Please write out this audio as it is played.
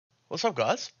What's up,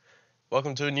 guys?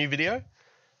 Welcome to a new video.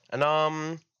 And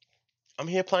I'm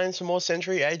here playing some more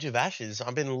Century Age of Ashes.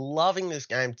 I've been loving this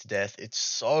game to death. It's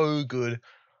so good.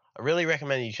 I really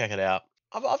recommend you check it out.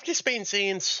 I've just been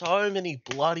seeing so many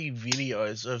bloody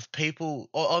videos of people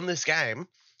on this game.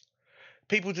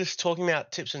 People just talking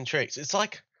about tips and tricks. It's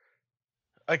like,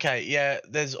 okay, yeah,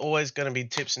 there's always going to be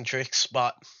tips and tricks,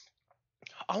 but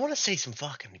I want to see some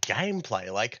fucking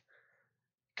gameplay. Like,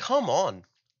 come on.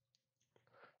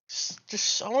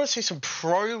 Just I want to see some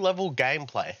pro level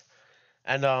gameplay.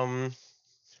 And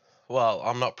well,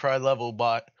 I'm not pro level,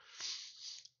 but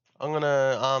I'm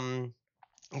gonna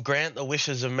grant the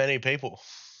wishes of many people.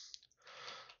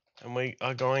 And we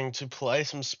are going to play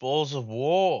some Spores of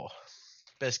War.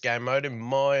 Best game mode in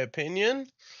my opinion.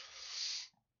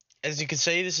 As you can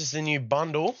see, this is the new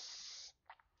bundle.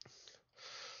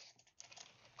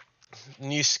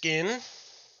 New skin.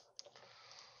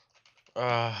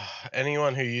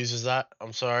 Anyone who uses that,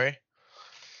 I'm sorry.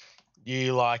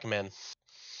 You like men.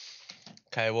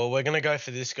 Okay, well, we're going to go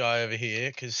for this guy over here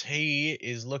because he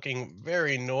is looking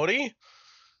very naughty.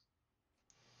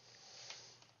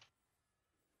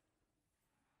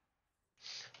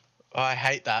 I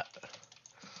hate that.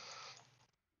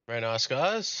 Very nice,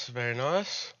 guys. Very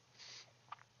nice.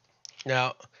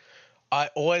 Now, I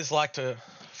always like to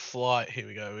fly. Here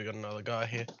we go. We got another guy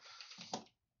here.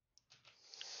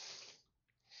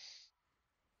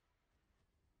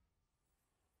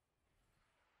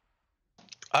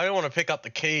 I don't want to pick up the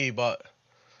key, but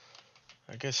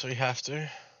I guess we have to.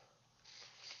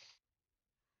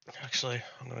 Actually,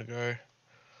 I'm going to go.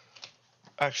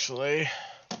 Actually,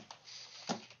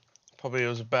 probably it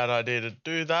was a bad idea to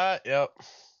do that. Yep.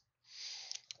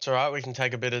 It's alright. We can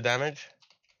take a bit of damage.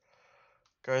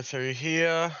 Go through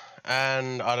here.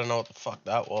 And I don't know what the fuck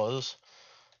that was.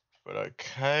 But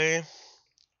okay.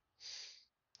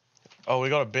 Oh, we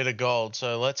got a bit of gold.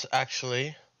 So let's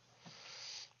actually...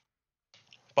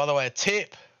 By the way, a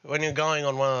tip. When you're going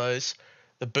on one of those,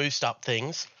 the boost up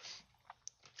things,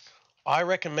 I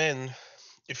recommend,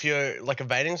 if you're like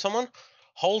evading someone,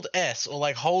 hold S or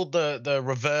like hold the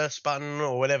reverse button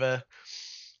or whatever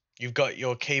you've got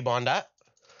your keybind at,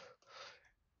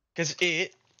 because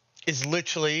it is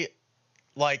literally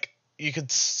like you could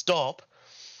stop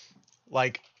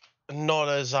like not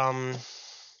as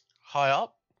high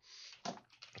up.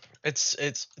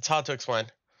 It's hard to explain.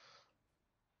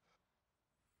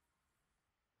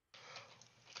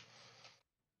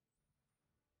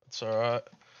 It's alright.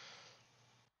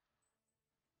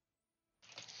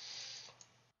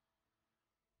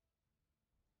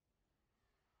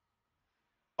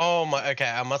 Oh my, okay,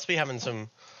 I must be having some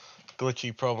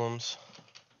glitchy problems.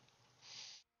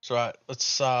 It's right.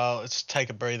 Let's take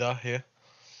a breather here.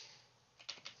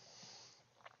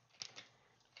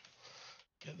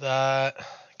 Get that,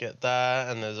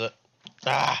 and there's it.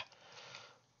 Ah,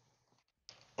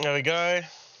 there we go.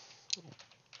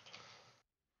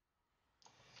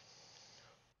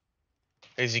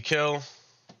 Easy kill.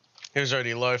 He was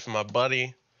already low for my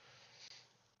buddy.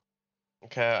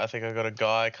 Okay, I think I got a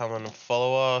guy coming and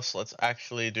follow us. Let's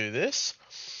actually do this.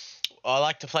 I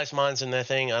like to place mines in their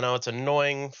thing. I know it's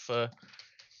annoying for...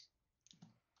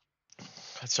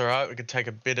 That's alright, we could take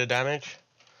a bit of damage.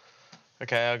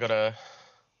 Okay, I gotta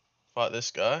fight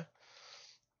this guy.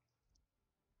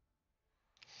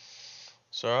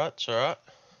 It's alright, it's alright.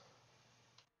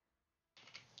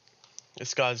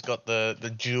 This guy's got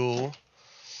the jewel.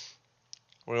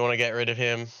 We want to get rid of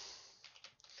him.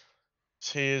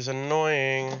 He is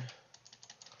annoying.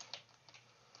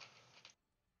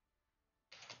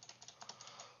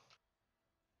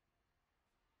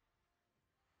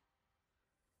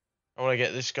 I want to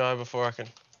get this guy before I can...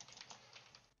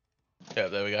 Yeah,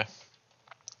 there we go.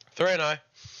 3-0.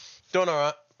 Doing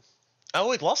alright. Oh,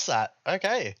 we lost that.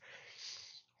 Okay.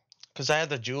 Because they had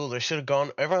the jewel. They should have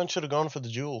gone... Everyone should have gone for the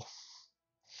jewel.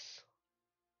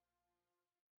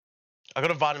 I got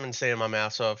a vitamin C in my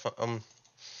mouth, so I'm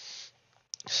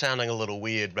sounding a little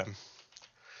weird, but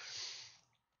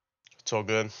it's all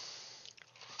good.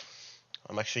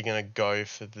 I'm actually going to go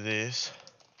for this.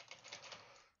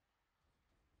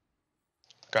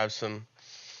 Grab some...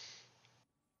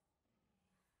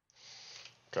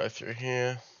 Go through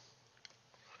here.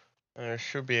 There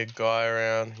should be a guy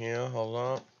around here. Hold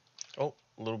on. Oh,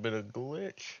 a little bit of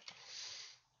glitch.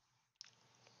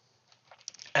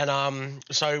 And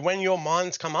so when your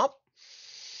mines come up,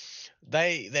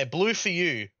 they're blue for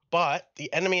you, but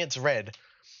the enemy it's red.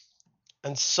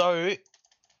 And so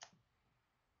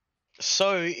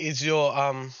is your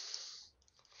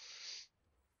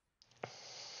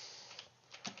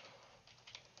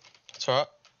That's right.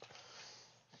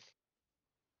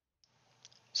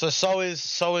 So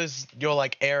is your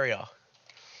like area.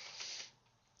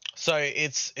 So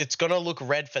it's gonna look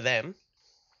red for them,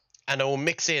 and it will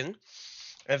mix in.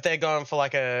 If they're going for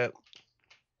like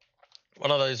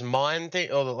one of those mine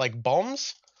thing or like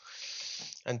bombs,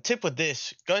 and tip with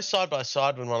this, go side by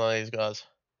side with one of these guys.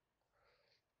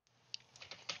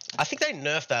 I think they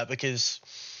nerfed that because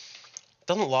it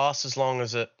doesn't last as long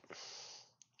as it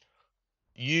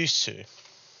used to.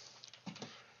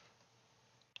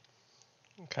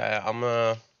 Okay, I'm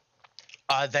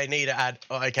they need to add.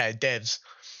 Oh, okay, devs,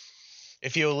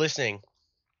 if you're listening,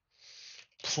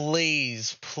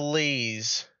 please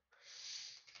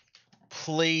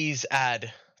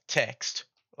add text.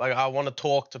 Like, I want to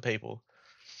talk to people.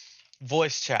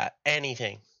 Voice chat,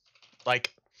 anything.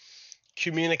 Like,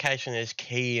 communication is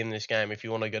key in this game if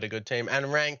you want to get a good team.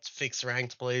 And ranked, fix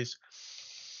ranked, please.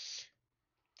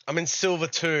 I'm in silver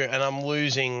 2 and I'm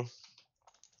losing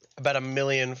about 1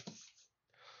 million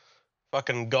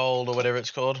fucking gold or whatever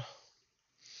it's called.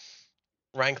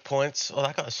 Rank points. Oh,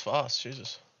 that guy's fast.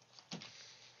 Jesus.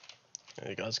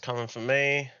 You guys coming for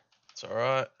me. It's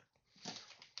alright.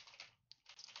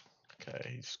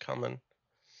 Okay, he's coming.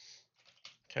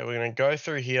 Okay, we're going to go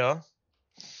through here.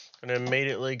 I'm going to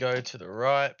immediately go to the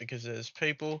right because there's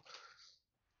people.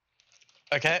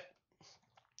 Okay.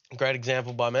 Great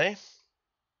example by me.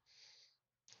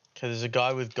 Okay, there's a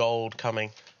guy with gold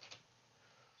coming.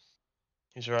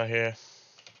 He's right here.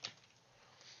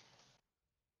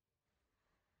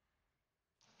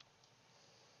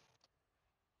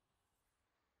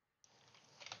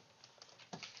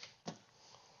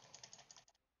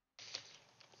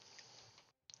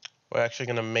 We're actually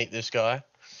going to meet this guy.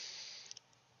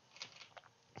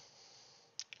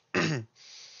 It's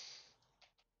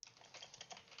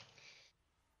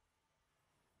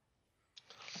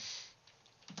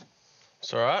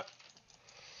alright.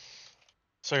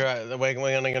 So we're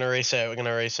going to reset. We're going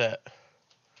to reset.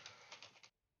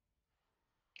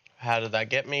 How did that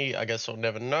get me? I guess I'll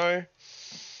never know.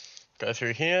 Go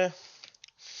through here.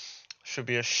 Should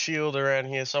be a shield around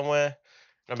here somewhere.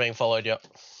 I'm being followed, yep.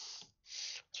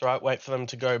 It's alright, wait for them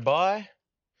to go by.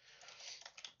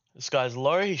 This guy's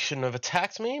low, he shouldn't have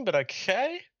attacked me, but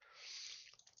okay.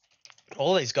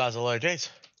 All these guys are low, jeez.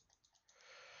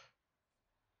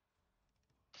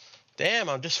 Damn,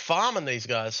 I'm just farming these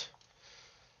guys.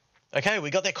 Okay, we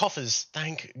got their coffers,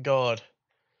 thank God.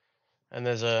 And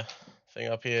there's a thing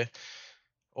up here.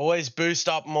 Always boost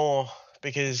up more,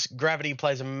 because gravity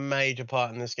plays a major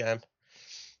part in this game.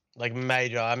 Like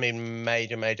major, I mean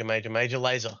major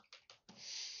laser.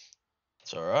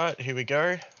 It's alright, here we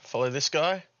go. Follow this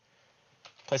guy.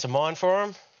 Place a mine for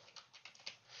him.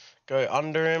 Go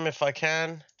under him if I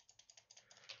can.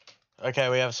 Okay,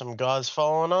 we have some guys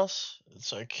following us.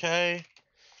 It's okay.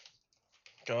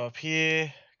 Go up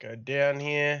here. Go down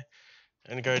here.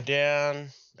 And go down.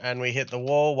 And we hit the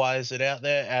wall. Why is it out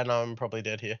there? And I'm probably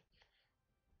dead here.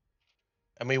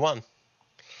 And we won.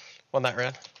 Won that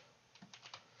round.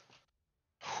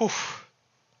 Whew.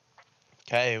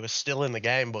 Okay, we're still in the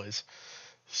game, boys.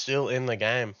 Still in the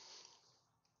game.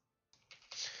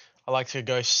 I like to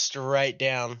go straight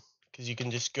down, because you can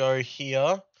just go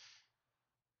here,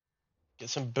 get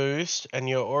some boost, and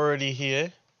you're already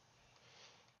here.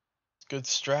 Good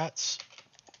strats.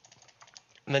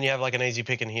 And then you have like an easy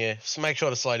pick in here. So make sure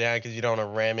to slow down, because you don't want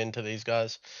to ram into these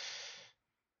guys.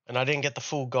 And I didn't get the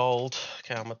full gold.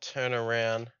 Okay, I'm going to turn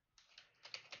around.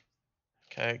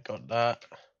 Okay, got that.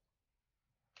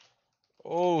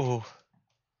 Oh.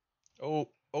 Oh.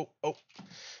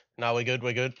 No, we're good,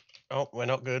 we're good. Oh, we're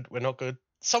not good, we're not good.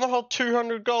 Someone hold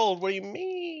 200 gold, what do you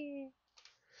mean?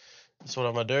 That's what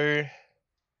I'm going to do.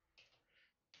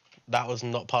 That was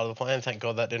not part of the plan, thank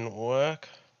God that didn't work.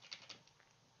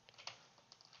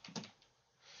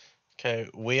 Okay,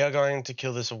 we are going to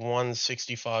kill this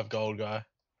 165 gold guy.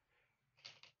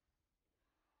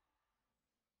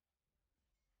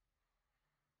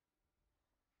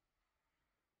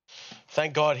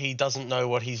 Thank God he doesn't know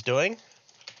what he's doing.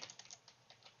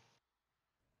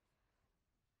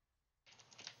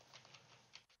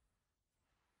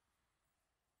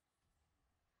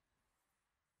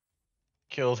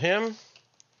 Killed him.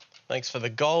 Thanks for the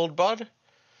gold, bud.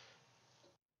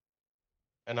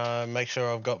 And make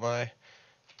sure I've got my...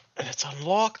 And it's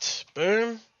unlocked.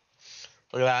 Boom.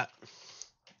 Look at that.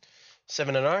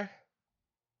 7-0.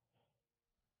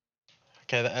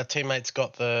 Okay, our teammate's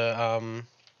got the...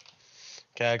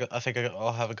 Okay,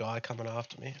 I'll have a guy coming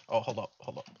after me. Oh, hold up.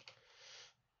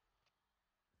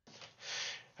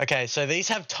 Okay, so these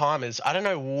have timers. I don't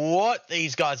know what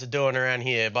these guys are doing around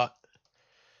here, but...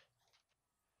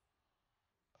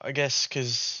 I guess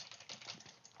because...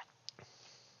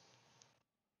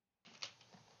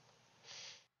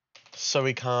 so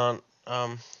we can't.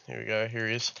 Here we go. Here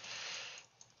he is.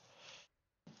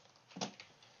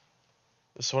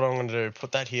 This is what I'm going to do.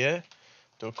 Put that here.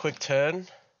 Do a quick turn.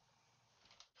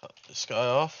 Cut this guy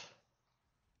off.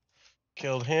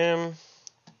 Killed him.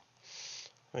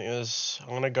 I think it was. I'm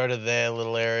going to go to their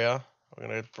little area. I'm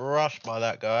going to brush by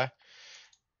that guy.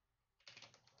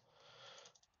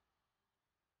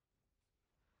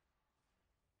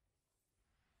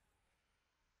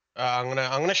 I'm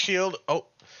gonna shield. Oh,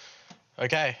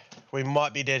 okay. We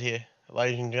might be dead here,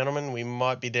 ladies and gentlemen. We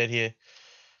might be dead here.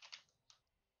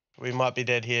 We might be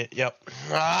dead here. Yep.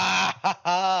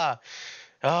 Ah,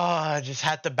 I just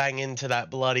had to bang into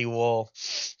that bloody wall,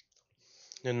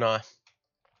 didn't I?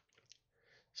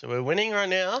 So we're winning right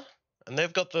now, and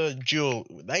they've got the jewel.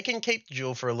 They can keep the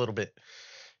jewel for a little bit,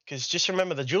 because just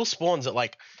remember the jewel spawns at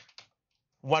like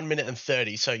 1 minute and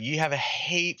 30, so you have a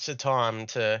heaps of time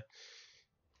to.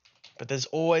 But there's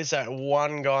always that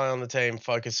one guy on the team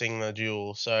focusing the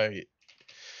jewel, so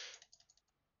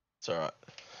it's alright.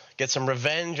 Get some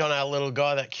revenge on our little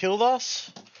guy that killed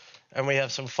us. And we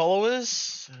have some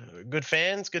followers, good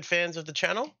fans of the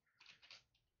channel.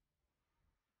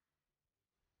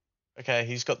 Okay,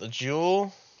 he's got the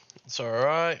jewel. It's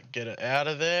alright, get it out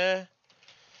of there.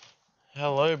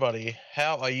 Hello, buddy.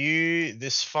 How are you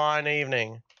this fine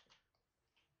evening?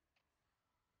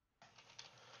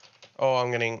 Oh, I'm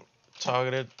getting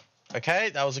targeted. Okay,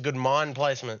 that was a good mine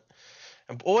placement.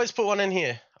 And always put one in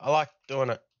here. I like doing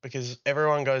it because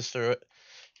everyone goes through it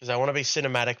because I want to be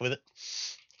cinematic with it.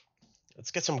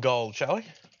 Let's get some gold, shall we?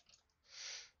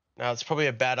 Now, it's probably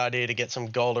a bad idea to get some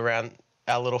gold around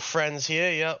our little friends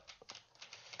here. Yep.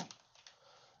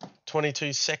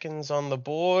 22 seconds on the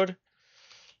board.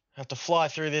 Have to fly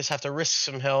through this, have to risk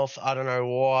some health. I don't know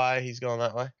why he's going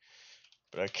that way.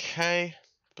 But okay.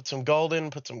 Put some gold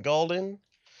in, put some gold in.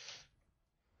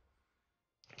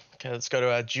 Okay, let's go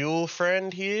to our jewel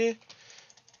friend here.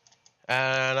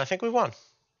 And I think we won.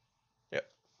 Yep.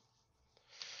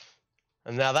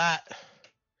 And now that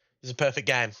is a perfect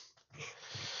game.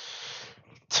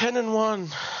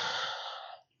 10-1.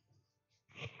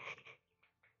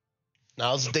 Now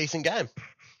it was a decent game.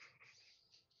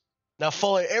 Now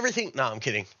follow everything. No, I'm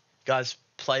kidding. Guys,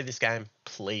 play this game,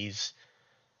 please.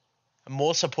 The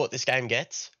more support this game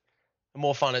gets, the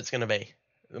more fun it's going to be.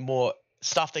 The more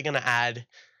stuff they're going to add.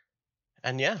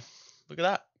 And yeah, look at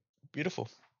that. Beautiful.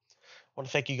 I want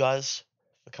to thank you guys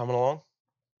for coming along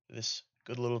for this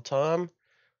good little time.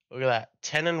 Look at that.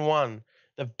 10-1.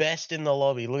 The best in the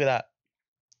lobby. Look at that.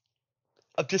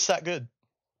 I'm just that good.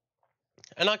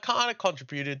 And I kind of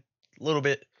contributed a little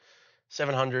bit.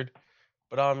 700.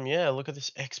 But yeah, look at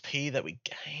this XP that we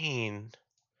gained.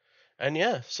 And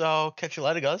yeah, so I'll catch you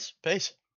later, guys. Peace.